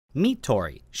Meet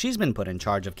Tori. She's been put in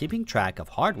charge of keeping track of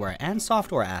hardware and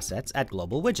software assets at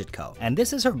Global Widget Co. And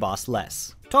this is her boss,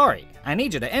 Les. Tori, I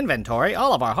need you to inventory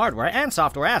all of our hardware and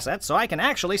software assets so I can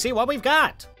actually see what we've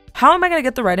got. How am I gonna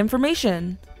get the right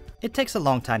information? It takes a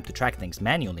long time to track things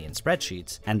manually in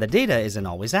spreadsheets, and the data isn't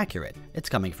always accurate. It's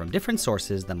coming from different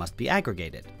sources that must be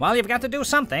aggregated. Well, you've got to do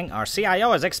something. Our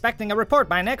CIO is expecting a report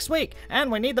by next week, and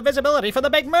we need the visibility for the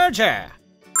big merger.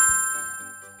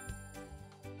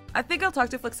 I think I'll talk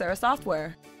to Flexera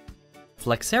Software.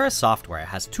 Flexera Software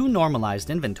has two normalized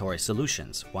inventory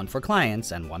solutions, one for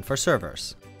clients and one for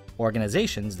servers.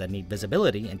 Organizations that need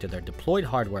visibility into their deployed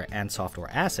hardware and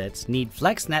software assets need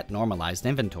FlexNet normalized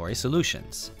inventory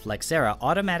solutions. Flexera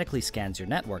automatically scans your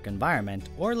network environment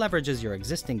or leverages your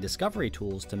existing discovery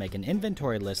tools to make an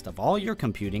inventory list of all your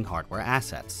computing hardware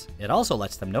assets. It also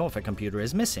lets them know if a computer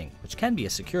is missing, which can be a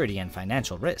security and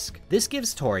financial risk. This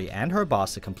gives Tori and her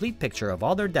boss a complete picture of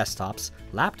all their desktops,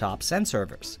 laptops, and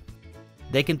servers.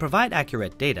 They can provide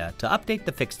accurate data to update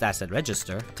the fixed asset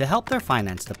register to help their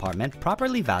finance department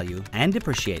properly value and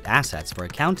depreciate assets for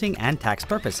accounting and tax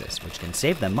purposes, which can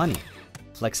save them money.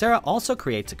 Flexera also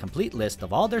creates a complete list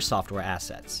of all their software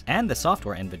assets, and the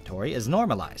software inventory is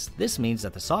normalized. This means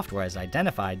that the software is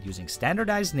identified using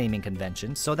standardized naming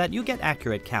conventions so that you get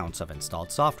accurate counts of installed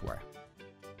software.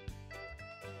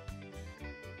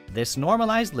 This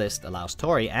normalized list allows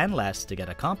Tori and Les to get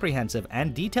a comprehensive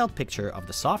and detailed picture of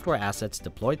the software assets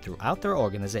deployed throughout their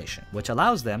organization, which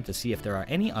allows them to see if there are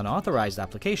any unauthorized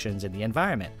applications in the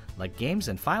environment, like games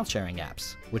and file sharing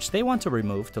apps, which they want to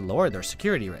remove to lower their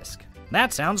security risk.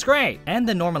 That sounds great! And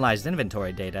the normalized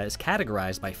inventory data is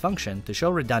categorized by function to show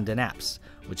redundant apps,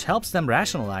 which helps them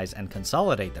rationalize and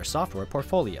consolidate their software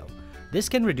portfolio. This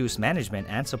can reduce management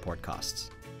and support costs.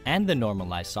 And the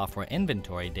normalized software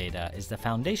inventory data is the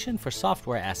foundation for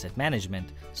software asset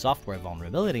management, software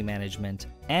vulnerability management,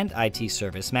 and IT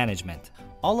service management,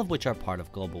 all of which are part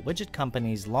of Global Widget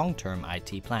Company's long-term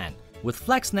IT plan. With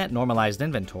FlexNet normalized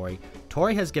inventory,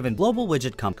 Tori has given Global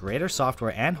Widget Company greater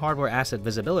software and hardware asset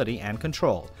visibility and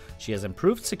control. She has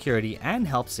improved security and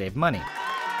helped save money.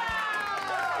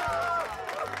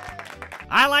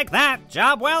 I like that!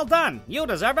 Job well done! You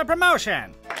deserve a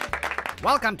promotion!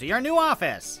 Welcome to your new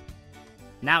office.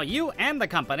 Now you and the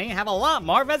company have a lot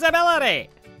more visibility.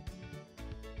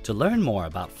 To learn more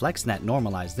about FlexNet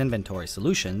normalized inventory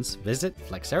solutions, visit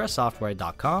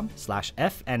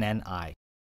flexerasoftware.com/FNNI.